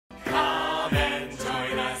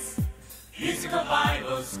Physical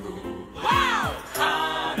Bible School. Wow!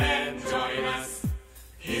 Come and join us.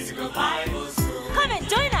 Physical Bible School. Come and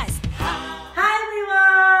join us. Hi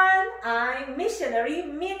everyone, I'm Missionary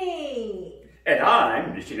Minnie. And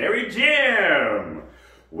I'm Missionary Jim.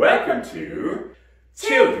 Welcome to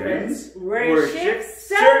Children's Worship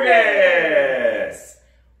Service.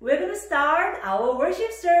 We're going to start our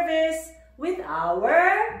worship service with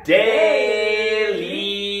our Daily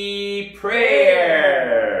Prayer.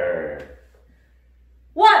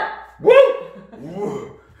 1, Woo!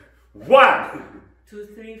 1, 2,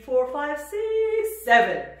 3, 4, 5, 6,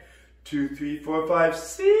 7. 2, 3, 4, 5,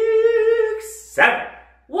 6, 7.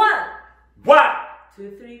 1, 1,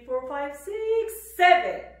 2, 3, 4, 5, 6,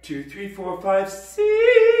 7. 2, 3, 4, 5,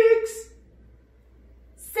 6,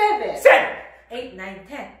 7. 7. 8, 9,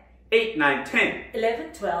 10. 8, 9, 10.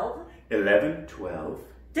 11, 12. 11, 12.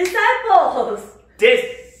 Disciples.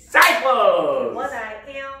 Disciples. 1 I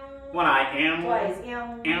am. 1 I am. Twice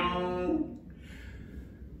am.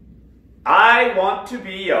 I want to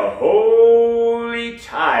be a holy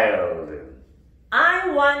child. I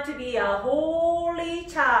want to be a holy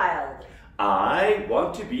child. I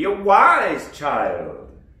want to be a wise child.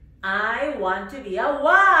 I want to be a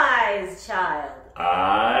wise child.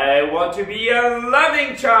 I want to be a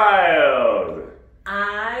loving child.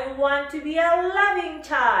 I want to be a loving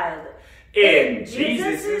child. In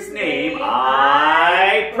Jesus' name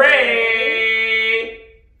I pray.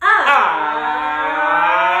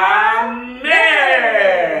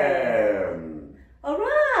 Amen. All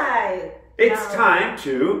right. It's Now, time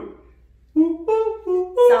to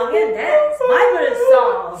song and dance, Bible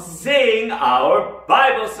songs. sing our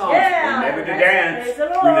Bible songs. Yeah, Remember to let's dance. praise the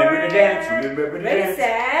Lord. Remember to dance. Remember to Ready, dance.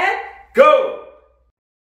 set, Go!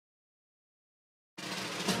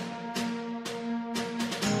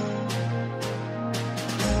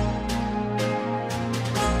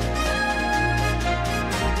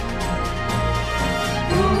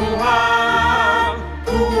 구원,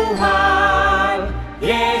 구원,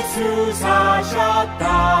 예수 사셨다.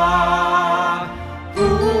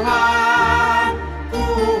 구원,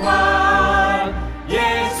 구원,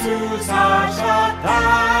 예수 사셨다.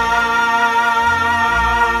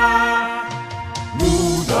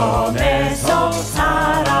 무덤에서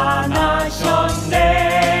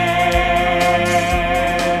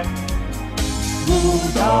살아나셨네.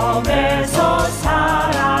 무덤에서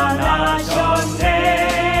살아나셨네.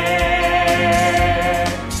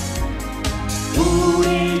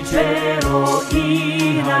 우리 죄로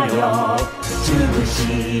인하여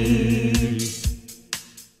죽으신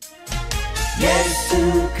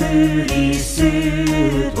예수 그리스도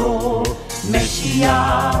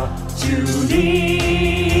메시아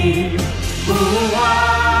주님. 구원,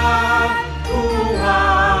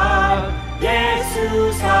 구원,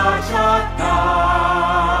 예수 사셨다.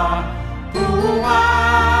 구원,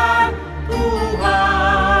 구원,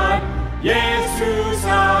 예수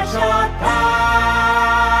사셨다.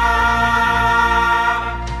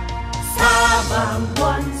 사망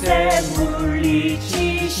원세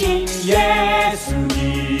물리치신 예수님.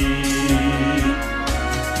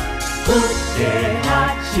 굳게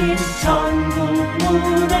닫힌 천국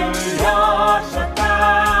문을 여셨다.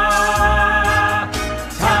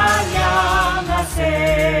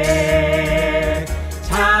 찬양하세,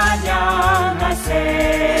 찬양하세.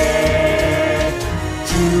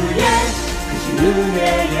 주의 크신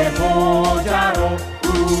은혜의 보좌로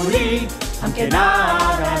우리 함께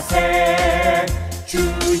나가세.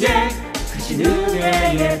 주의 크신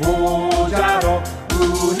은혜의 보좌로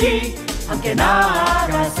우리 함께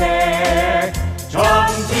나가세.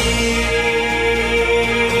 전진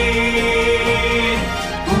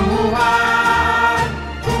구원,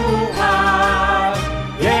 구원,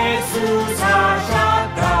 예수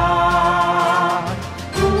사셨다.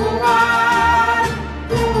 구원,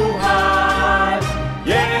 구원,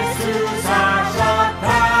 예수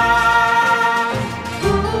사셨다.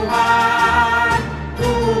 구원,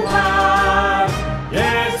 구원,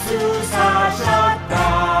 예수 사셨다.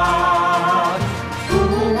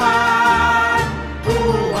 구원,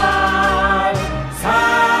 구원,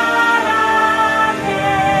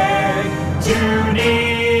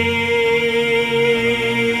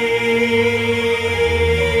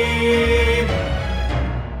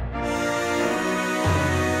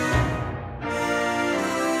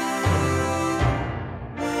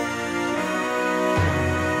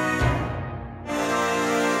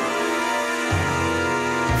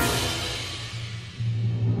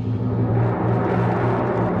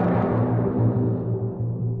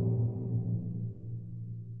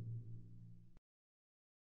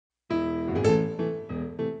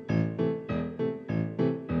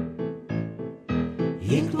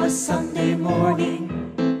 It was Sunday morning.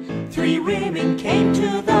 3 women came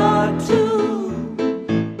to the tomb.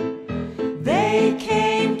 They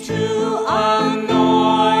came to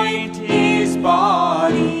anoint his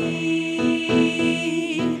body.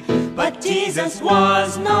 But Jesus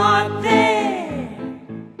was not there.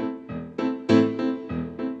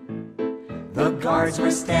 The guards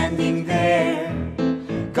were standing there,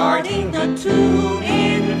 guarding the tomb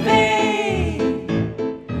in vain.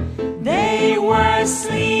 They were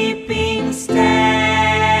sleeping,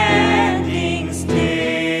 standing still.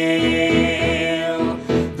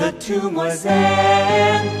 The tomb was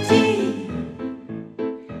empty.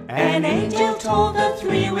 An angel told the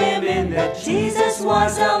 3 women that Jesus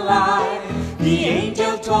was alive. The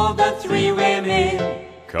angel told the 3 women,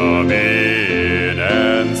 Come in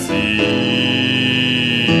and see.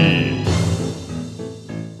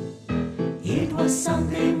 it was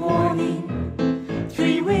Sunday morning.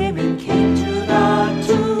 3 women came to the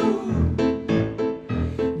tomb.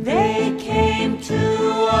 They came to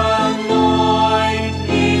anoint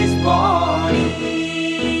his body.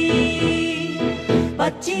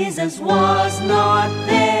 But Jesus was not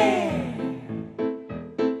there.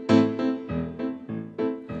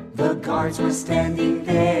 The guards were standing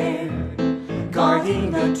there,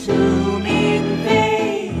 guarding the tomb in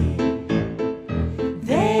vain.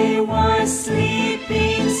 They were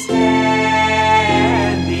sleeping,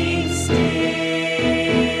 standing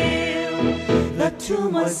still. The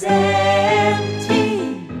tomb was empty.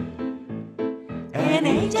 An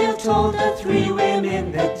angel told the 3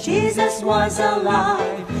 women that Jesus was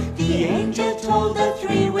alive. The angel told the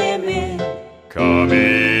 3 women, Come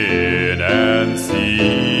in and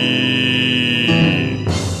see.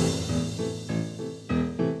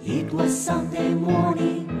 it was Sunday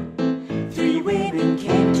morning. 3 women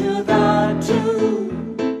came to the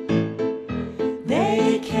tomb.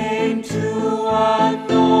 They came to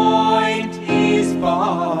anoint his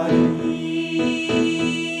body.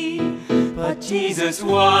 But Jesus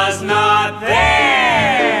was not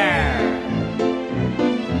there.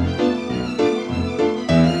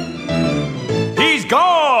 He's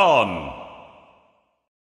gone!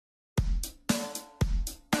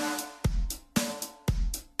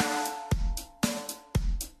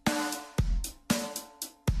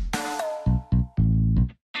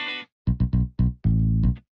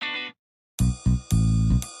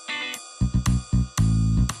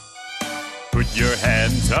 Put your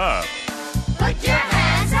hands up. Put your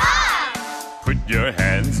hands up. Put your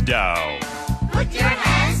hands down. Put your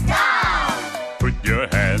hands down. Put your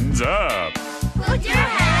hands up. Put your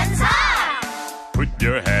hands up. Put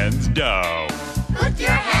your hands down. Put your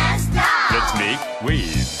hands down. Let's make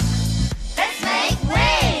waves. Let's make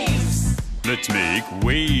waves. Let's make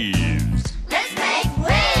waves. Let's make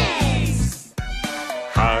waves.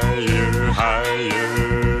 Higher, higher.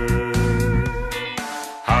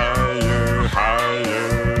 Higher, higher.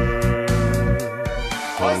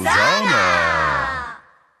 Hosanna.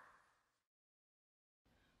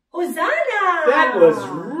 Hosanna! That was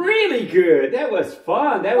really good. That was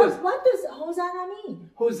fun. That was What does Hosanna mean?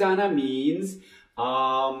 Hosanna means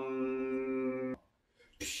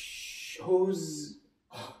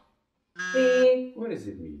what does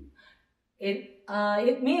it mean?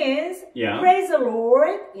 It means Yeah. praise the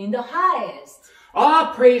Lord in the highest.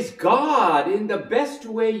 Praise God in the best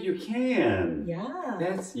way you can. Yeah.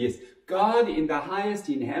 That's, yes, God in the highest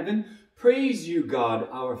in heaven. Praise you, God,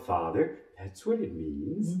 our Father. That's what it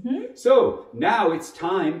means. So now it's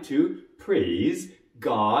time to praise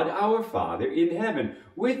God, our Father in heaven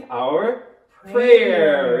with our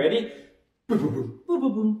prayer. Ready? Boom, boom, boom. Boom,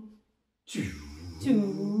 boom, boom. Choo. Two.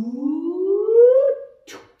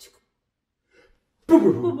 Boom,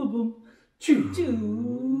 boom, Boom, boom. boom, boom. Choo. Two.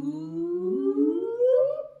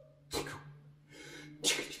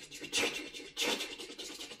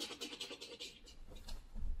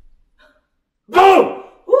 Boom!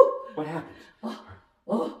 Woo. What happened?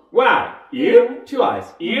 Oh. Wow. Ear, 2 eyes.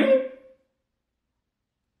 Ear.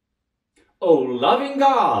 Oh, loving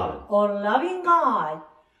God, Oh, loving God,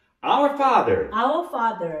 our Father, our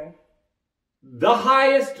Father, the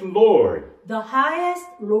highest Lord, the highest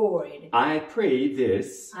Lord, I pray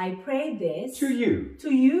this I pray this to you.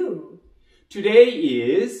 to you. Today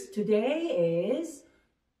is Today is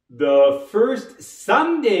the first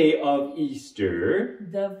Sunday of Easter.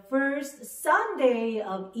 the first Sunday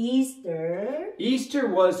of Easter. Easter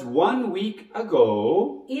was 1 week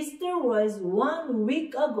ago, Easter was 1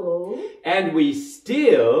 week ago, and we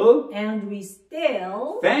still and we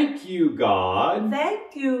still thank you, God,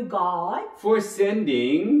 thank you, God, for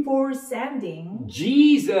sending for sending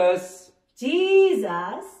Jesus,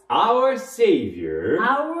 Jesus, our Savior,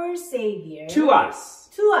 our Savior, to us.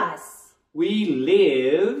 to us. We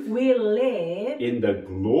live We live in the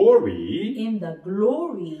glory in the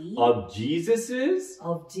glory of Jesus'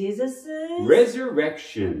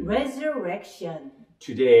 resurrection.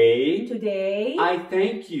 Today, I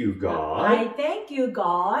thank you, God, I thank you,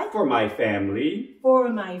 God, for my family, for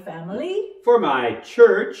my family, for my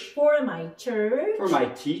church, for my church, for my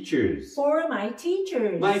teachers, for my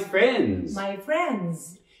teachers, my friends,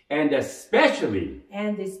 and especially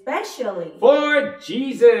for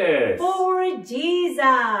Jesus. For Jesus.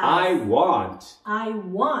 I want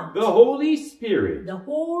the Holy Spirit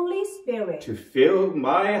to fill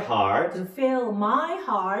my heart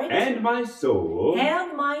and my soul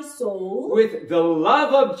with the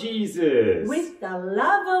love of Jesus.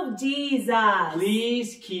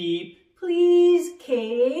 Please keep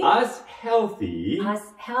us healthy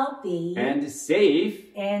and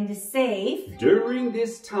safe during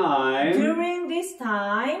this time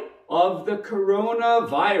of the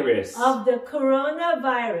coronavirus.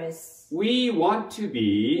 We want to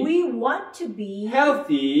be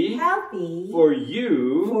healthy for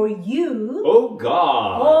you, oh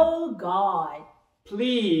God.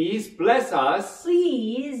 Please bless us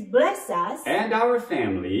and our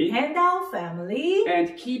family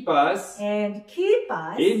and keep us in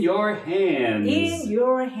your hands.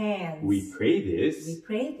 We pray this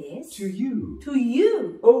to you,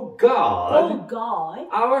 oh God,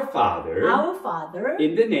 our Father,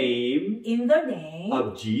 in the name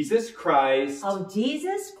of Jesus Christ. 1,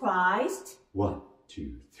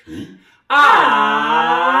 2, 3.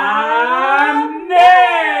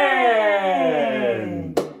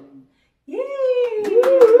 Amen. We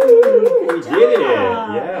did it.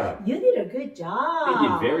 Yeah. You did a good job. They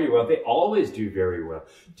did very well. They always do very well.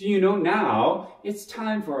 Do you know now it's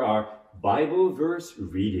time for our Bible verse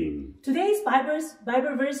reading. Today's Bible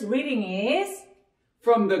verse reading is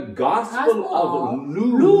from the Gospel of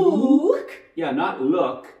Luke. Yeah, not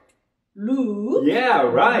look. Luke. Yeah,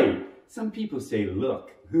 right. Some people say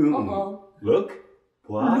look. Look.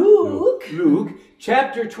 What? Luke,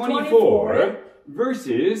 chapter 24,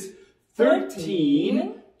 verses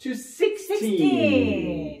 13 to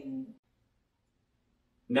 16.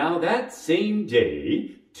 Now that same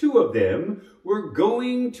day, 2 of them were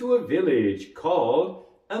going to a village called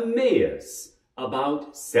Emmaus,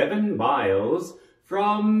 about 7 miles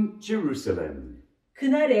from Jerusalem.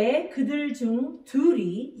 그날에 그들 중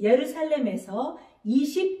둘이 예루살렘에서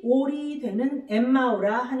 25리 되는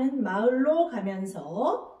엠마오라 하는 마을로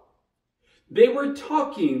가면서 They were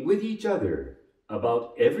talking with each other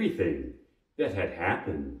about everything that had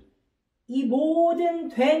happened. 이 모든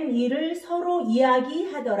된 일을 서로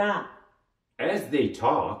이야기하더라. As they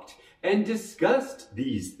talked and discussed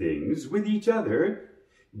these things with each other,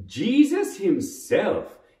 Jesus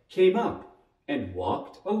himself came up and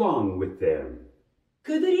walked along with them.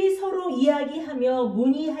 그들이 서로 이야기하며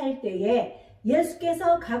문의할 때에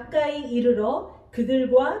예수께서 가까이 이르러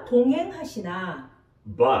그들과 동행하시나.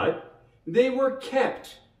 But they were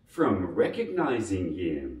kept from recognizing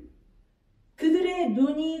him. 그들의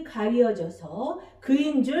눈이 가려져서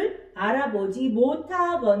그인 줄 알아보지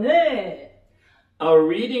못하거늘. A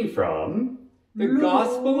reading from the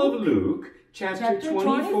Gospel of Luke, chapter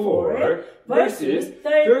 24, verses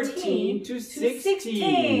 13 to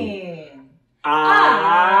 16. Amen.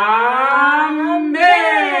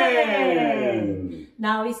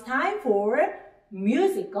 Now it's time for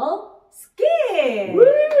musical skit. Woo!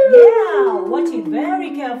 Yeah, watch it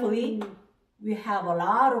very carefully. We have a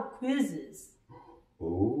lot of quizzes.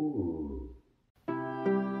 Oh.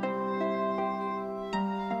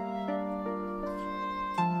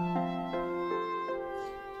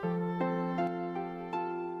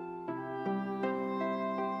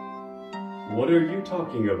 What are you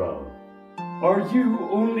talking about? Are you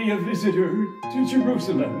only a visitor to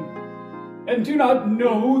Jerusalem and do not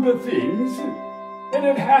know the things that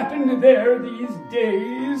have happened there these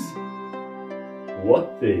days?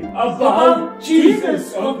 What thing? About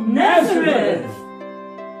Jesus of Nazareth!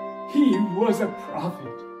 He was a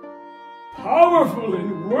prophet, powerful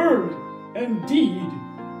in word and deed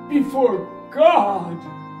before God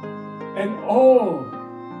and all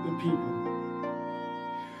the people.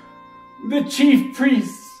 The chief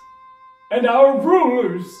priests and our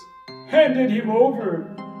rulers handed him over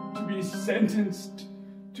to be sentenced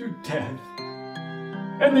to death,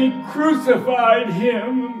 and they crucified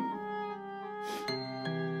him.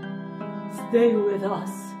 Stay with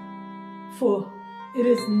us, for it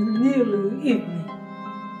is nearly evening.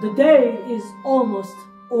 The day is almost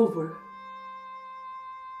over.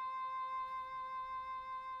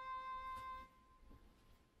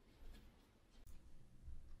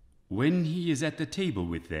 When he is at the table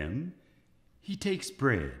with them, He takes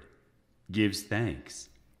bread, gives thanks,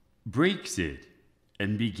 breaks it,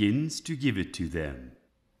 and begins to give it to them.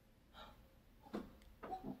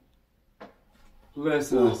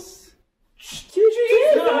 Bless us.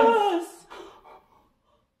 Jesus!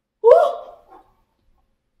 Oh!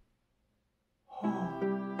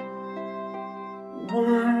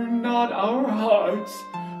 Were not our hearts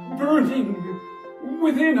burning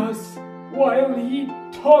within us while he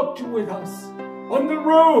talked with us on the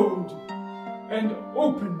road and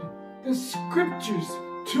opened the scriptures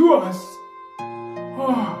to us?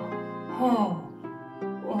 Oh!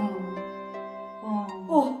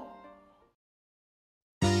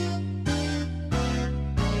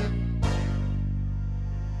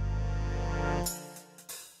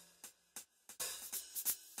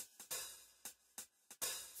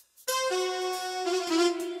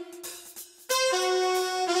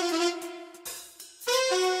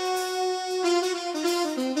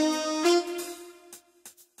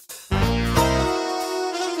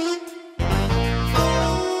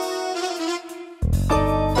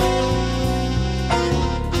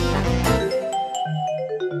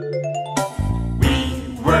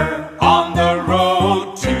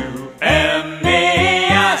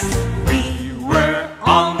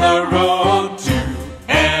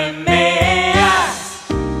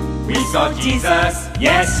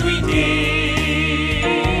 Yes, we did.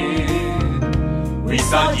 We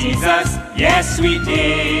saw Jesus. Yes, we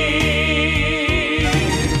did.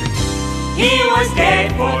 He was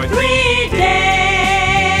dead for 3 days.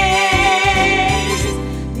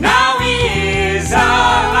 Now he is alive.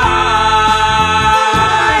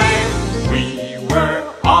 We were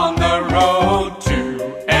on the road to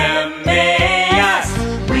Emmaus.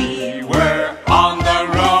 We were on the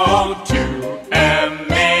road to Emmaus.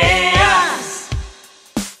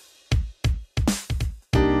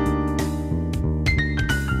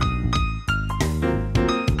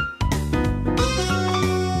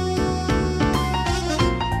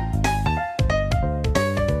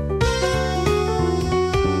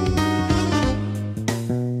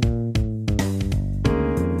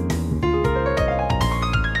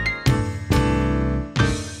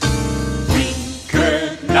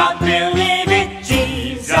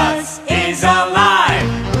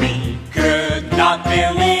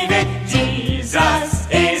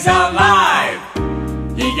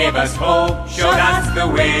 Gave us hope, showed us the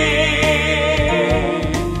way.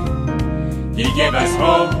 He gave us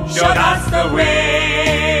hope, showed us the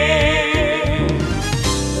way.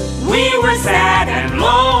 We were sad and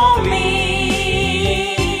lonely.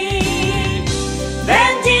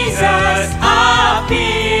 Then Jesus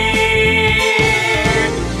appeared.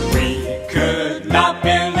 We could not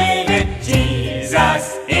believe it.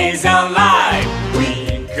 Jesus is alive.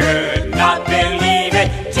 We could not believe it.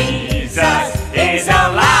 Jesus is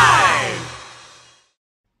alive.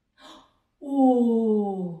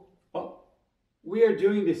 Oh. Oh, we are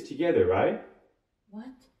doing this together, right? What?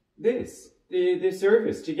 The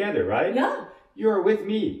service together, right? Yeah. You are with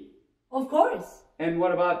me. Of course. And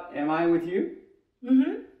what about, am I with you?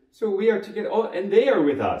 Mm-hmm. So we are together. Oh, and they are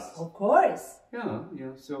with us. Of course. Yeah,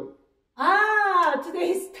 so.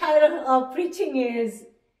 Today's title of preaching is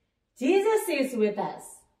Jesus is with us.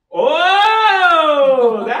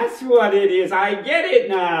 Oh, that's what it is. I get it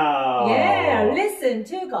now. Yeah, listen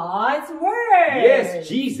to God's word. Yes,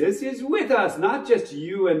 Jesus is with us. Not just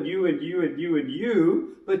you and you and you and you and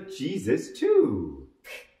you, but Jesus too.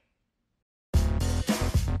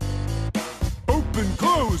 Open,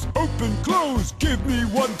 close, give me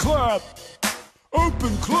 1 clap.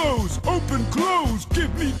 Open, close,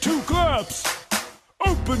 give me 2 claps.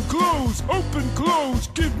 Open, close,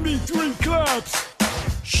 give me 3 claps.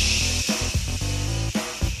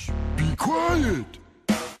 Shh, be quiet.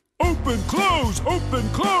 Open, close,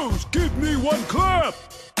 give me 1 clap.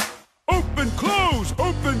 Open, close,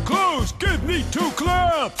 give me 2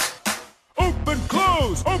 claps. Open,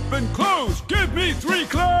 close, give me 3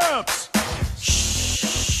 claps.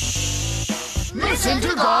 Shh, Listen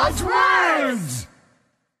to God's words.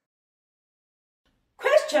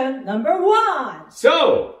 Question number 1.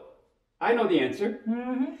 So, I know the answer.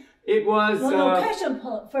 Mm-hmm. It was... No, question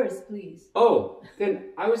first, please. Oh,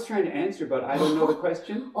 then I was trying to answer, but I don't know the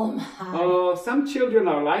question. Oh my. Oh, some children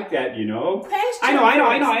are like that, you know. Question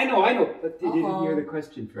I know. first. But they didn't hear the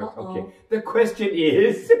question first. Uh-oh. Okay. The question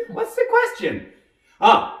is, what's the question?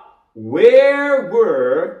 Where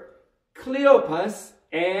were Cleopas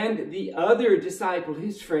and the other disciple,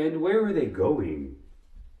 his friend, where were they going?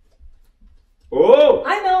 Oh!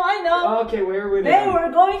 I know. Okay, where were they? They were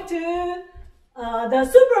going to the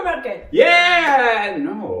supermarket. Yeah!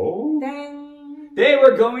 No. Then They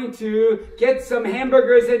were going to get some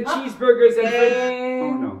hamburgers and cheeseburgers and French.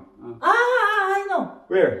 Oh no. I know.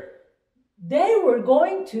 Where? They were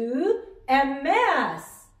going to Emmaus.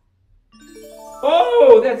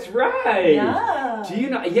 Oh, that's right. Yeah. Do you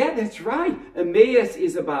know? Yeah, that's right. Emmaus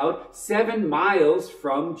is about 7 miles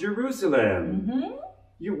from Jerusalem.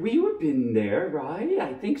 We have been there, right?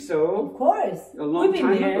 I think so. Of course. A long We've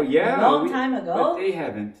time been there. ago. Yeah. A long time ago. But they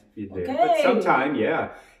haven't been there. Okay. But sometime, yeah.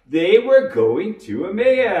 They were going to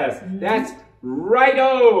Emmaus. That's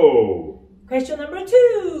righto. Question number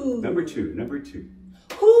 2. Number two.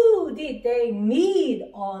 Who did they meet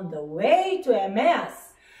on the way to Emmaus?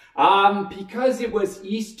 Because it was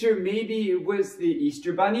Easter, maybe it was the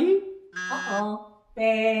Easter Bunny?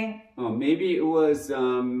 Bang. Oh, maybe it was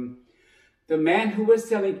the man who was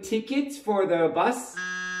selling tickets for the bus?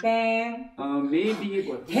 Bang. Maybe it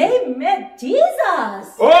was... They met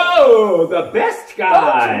Jesus. Oh, the best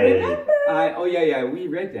guy. Don't you remember? Oh, yeah, we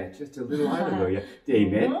read that just a little while ago. Yeah, they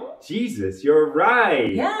met Jesus. You're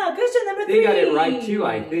right. Yeah, question number 3. They got it right too,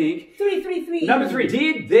 I think. 3. Number 3.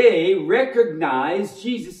 Did they recognize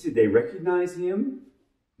Jesus? Did they recognize him?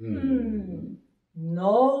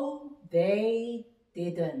 No, they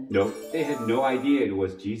didn't. No, they had no idea it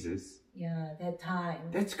was Jesus. Yeah, that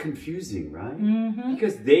time. That's confusing, right?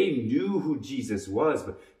 Because they knew who Jesus was,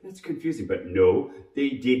 but that's confusing. But no, they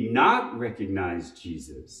did not recognize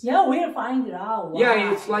Jesus. Yeah, we'll find it out.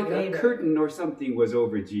 Yeah, it's like a curtain or something was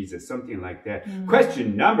over Jesus, something like that.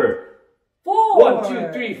 Question number 4.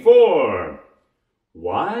 1, 2, 3, 4.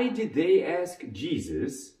 Why did they ask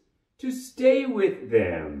Jesus to stay with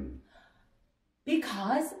them?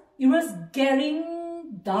 Because it was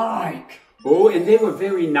getting dark. Oh, and they were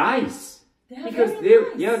very nice. Because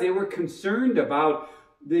they were concerned about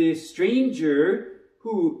the stranger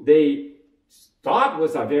who they thought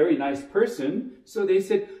was a very nice person. So they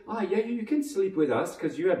said, yeah, you can sleep with us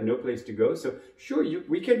because you have no place to go. So sure,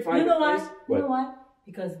 we can find a place. You know what?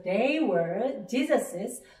 Because they were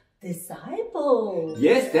Jesus's disciples.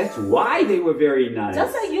 Yes, that's why they were very nice.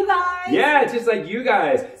 Just like you guys. Yeah, just like you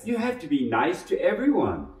guys. You have to be nice to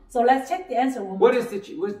everyone. So let's check the answer one more What is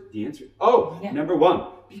the answer? Oh, yeah. Number 1.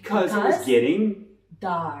 Because it was getting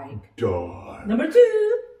dark. Number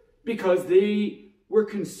 2. Because they were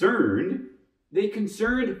concerned. They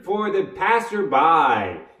concerned for the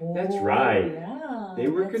passerby. That's right. Yeah, they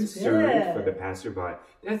were concerned for the passerby.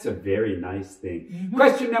 That's a very nice thing.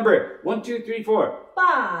 Question number 1, 2, 3, 4.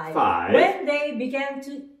 5. When they began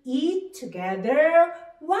to eat together,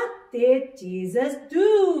 what did Jesus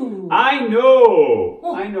do? I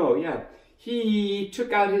know, yeah. He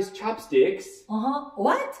took out his chopsticks.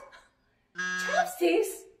 What?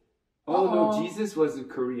 Chopsticks? Oh, no, Jesus wasn't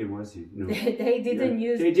Korean, was he? No. They didn't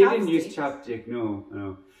use They chopsticks. didn't use chopstick,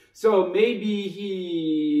 no. So maybe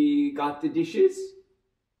he got the dishes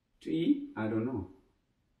to eat? I don't know.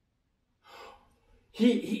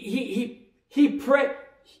 He prayed.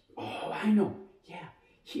 Oh, I know. Yeah.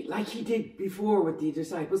 Like he did before with the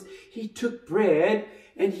disciples, he took bread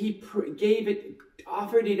and he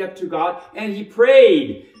offered it up to God, and he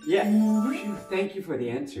prayed. Yeah. Thank you for the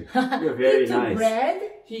answer. You're very nice.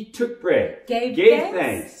 He took bread, gave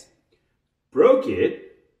thanks, broke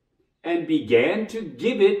it, and began to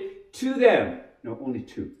give it to them. No, only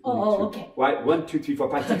 2. Only 2. Okay. Why? 1, 2, 3, 4,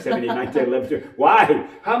 5, 6, 7, 8, 9, 10, 11, 12. Why?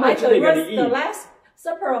 How much are they going to eat? The Last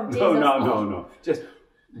Supper of Jesus. No. Just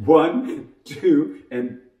 1, 2,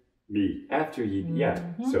 and me after he. Yeah.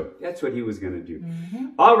 So that's what he was going to do.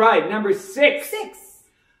 All right. Number 6.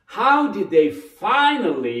 How did they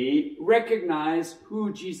finally recognize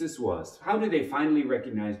who Jesus was? How did they finally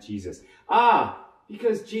recognize Jesus?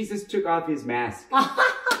 Because Jesus took off his mask. What?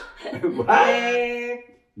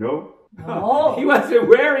 No. He wasn't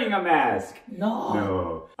wearing a mask.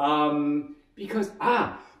 No. Because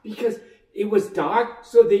it was dark,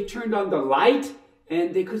 so they turned on the light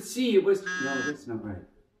and they could see it was... No, that's not right.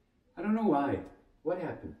 I don't know why. What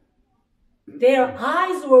happened? Their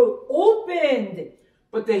eyes were opened.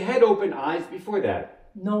 But they had open eyes before that.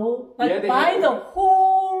 No, but by the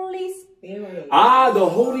Holy Spirit. The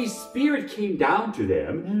Holy Spirit came down to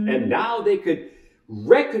them, and now they could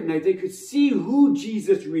recognize, they could see who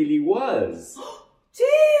Jesus really was.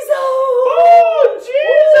 Jesus! Oh,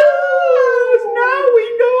 Jesus! Now we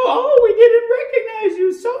know. We didn't recognize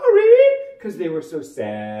you. Sorry. Because they were so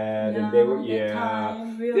sad, and they were,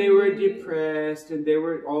 they were depressed, and they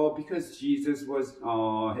were all because Jesus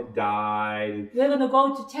had died. We're going to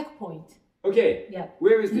go to checkpoint. Okay. Yeah.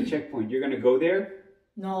 Where is the checkpoint? You're going to go there?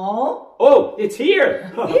 No. Oh, it's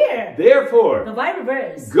here. Here. Therefore, the Bible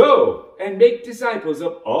verse. Go and make disciples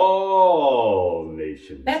of all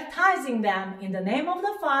nations. Baptizing them in the name of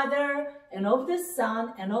the Father and of the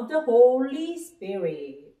Son, and of the Holy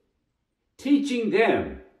Spirit. Teaching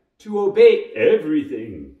them to obey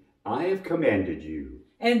everything I have commanded you.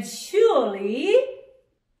 And surely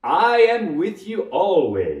I am with you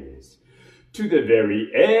always, to the very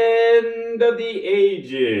end of the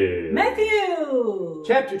ages. Matthew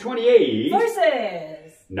Chapter 28,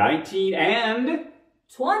 verses 19 and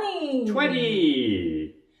 20.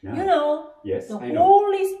 20. Now, You know, yes, the I know.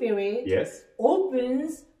 Holy Spirit Yes.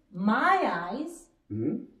 opens my eyes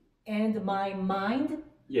Mhm. and my mind,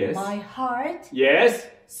 Yes. my heart, Yes.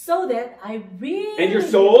 so that I really And your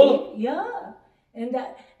soul? yeah,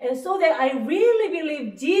 and so that I really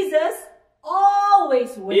believe Jesus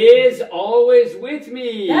always with me. Is always with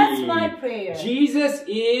me. That's my prayer. Jesus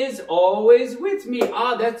is always with me.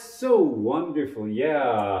 Ah, that's so wonderful.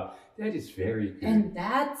 Yeah, that is very good. And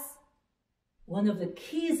that's one of the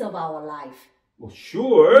keys of our life. Well,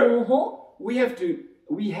 sure. Uh-huh. We have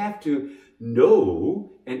to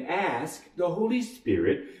know and ask the Holy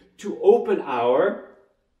Spirit to open our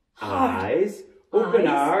eyes, open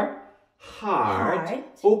our heart,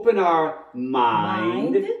 open our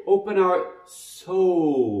mind, open our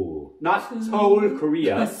soul. Not Seoul,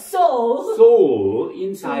 Korea. Soul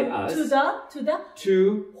inside us. To the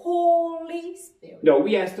To Holy Spirit. no,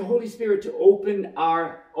 we ask the Holy Spirit to open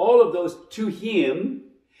all of those to Him,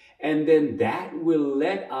 and then that will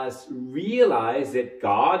let us realize that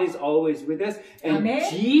God is always with us and Amen.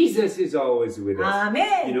 Jesus is always with us.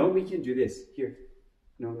 Amen. You know, we can do this. Here.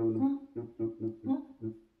 No.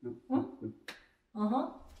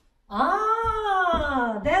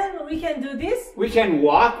 Then we can do this. We can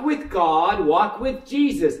walk with God, walk with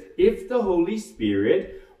Jesus, if the Holy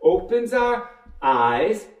Spirit opens our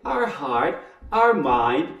eyes, our heart, our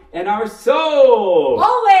mind, and our soul.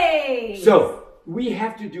 Always. So, we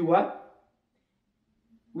have to do what?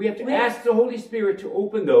 We have to ask the Holy Spirit to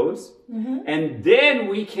open those, and then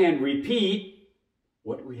we can repeat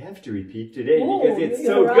what we have to repeat today because it's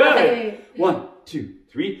so good. 1, 2,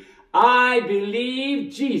 3. I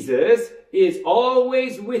believe Jesus is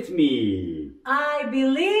always with me. I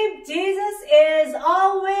believe Jesus is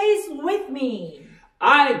always with me.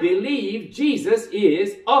 I believe Jesus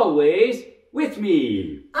is always with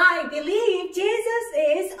me. I believe Jesus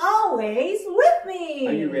is always with me.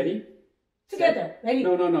 Are you ready? Together. Ready?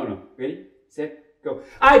 No. Ready? Set, go.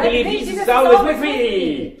 I believe Jesus is always with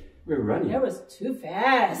me. We're running. That was too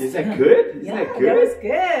fast. Is that good? Is that good? That was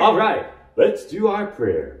good. All right. Let's do our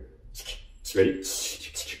prayer. Ready?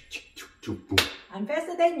 I'm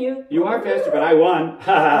faster than you. You are faster, but I won.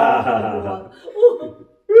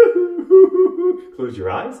 Close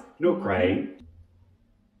your eyes. No crying.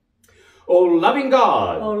 Oh, loving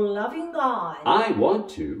God. Oh, loving God. I want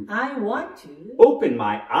to open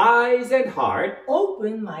my eyes and heart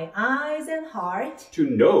to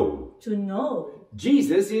know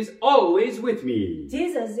Jesus is always with me.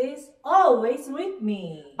 Jesus is always with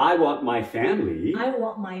me. I want my family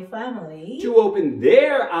to open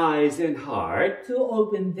their eyes and heart to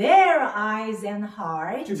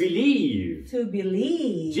believe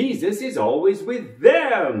Jesus is always with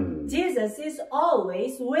them. Jesus is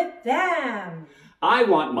always with them. I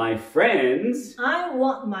want my friends to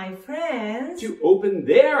open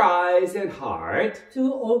their eyes and heart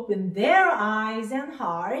to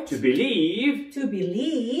believe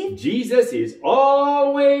Jesus is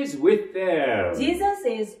always with them. Jesus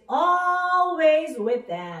is always with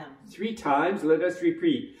them. 3 times, let us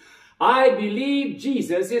repeat. I believe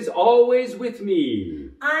Jesus is always with me.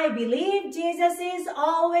 I believe Jesus is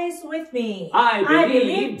always with me. I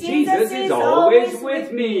believe Jesus is always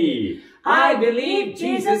with me. I believe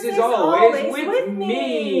Jesus is always with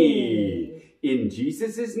me. In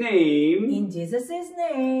Jesus' name,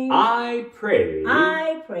 I pray.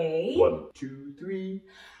 1, 2, 3.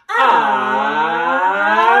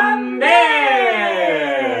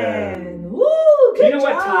 Amen. Woo, Do you know good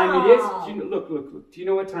what time it is? job. Look. Do you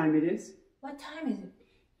know what time it is? What time is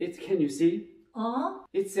it? Can you see? Uh-huh.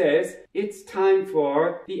 It says it's time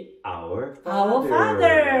for the Our Father. Our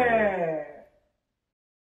Father.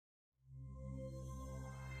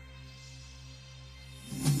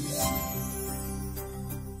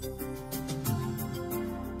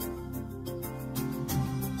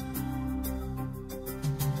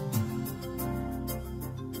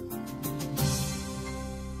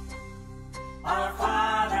 Our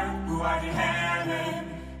Father, who art in heaven,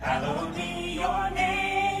 hallowed be your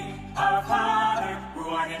name. Our Father, who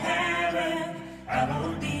art in heaven,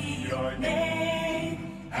 hallowed be your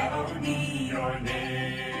name. Hallowed be your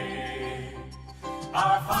name.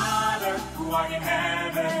 Our Father, who art in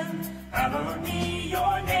heaven, hallowed be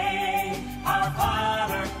your name. Our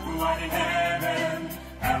Father, who art in heaven,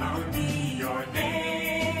 hallowed be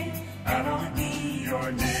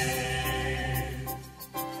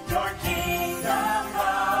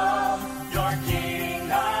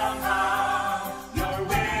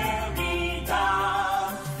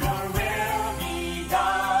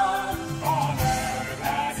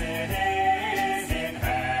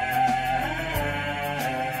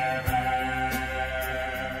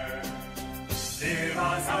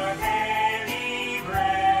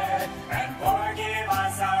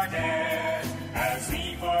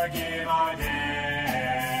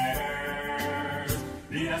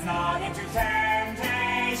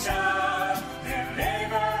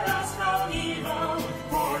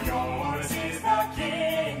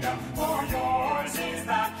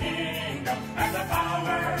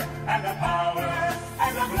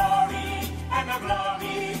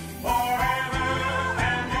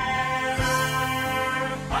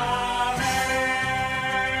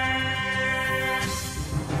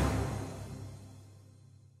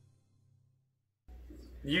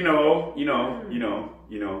you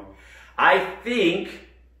know. I think,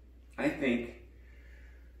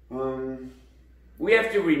 we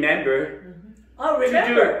have to remember,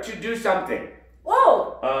 to do something.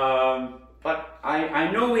 Oh! But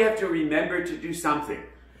I know we have to remember to do something.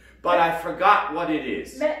 But I forgot what it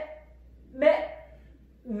is. Memory.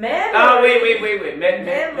 Ah, wait.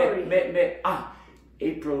 Memory.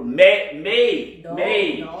 April, May, No,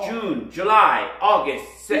 May, no. June, July, August,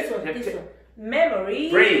 This September. one. Memory.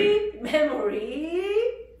 Brain. Memory.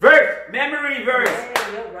 Verse, memory verse.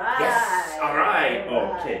 Yeah, you're right. Yes, all right. You're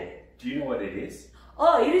right. Okay. Do you know what it is?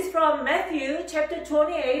 Oh, it is from Matthew chapter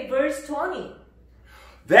 28, verse 20.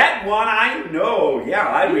 That one I know. Yeah,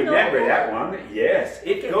 I You remember know that that? one. Yes,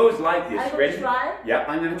 it Okay. goes like this. I'm gonna Ready? try? Yeah,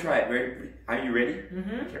 I'm going to try it. Are you ready?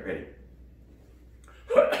 Mm-hmm. Okay, ready.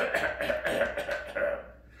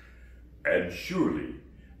 And surely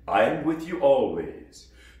I am with you always,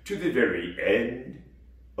 to the very end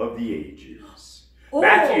of the ages. Oh.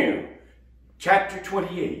 Matthew chapter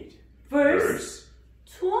 28, Verse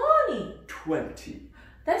 20. 20.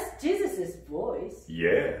 That's Jesus' voice.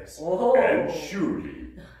 Yes. Oh. And surely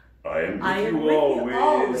I am with I am you with always, you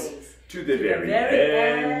always, to the very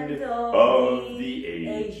end of the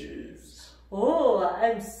ages. Oh,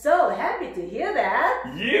 I'm so happy to hear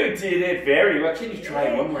that. You did it very well. Can you try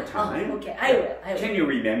it one more time? Oh, okay, I will. Can you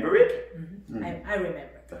remember it? Mm-hmm. I remember.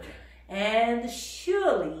 Okay. And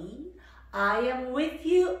surely I am with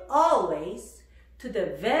you always to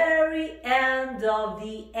the very end of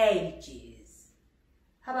the ages.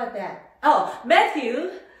 How about that? Oh,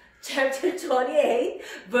 Matthew chapter 28,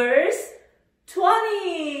 verse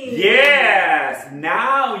 20. Yes!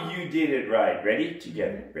 Now you did it right. Ready?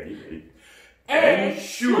 Together. Ready? And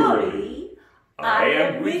surely I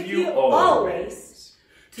am with you always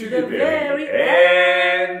to the very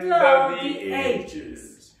end of the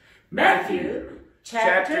ages. Matthew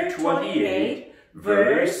chapter 28,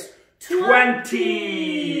 verse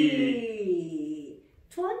 20.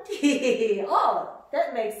 20. Oh,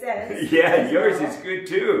 that makes sense. Yeah, yours is good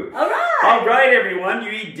too. All right. All right, everyone.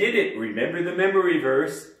 You did it. Remember the memory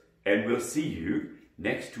verse, and we'll see you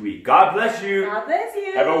next week. God bless you. God bless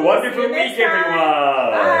you. Have a wonderful See you next week, time.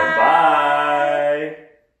 everyone. Bye. Bye.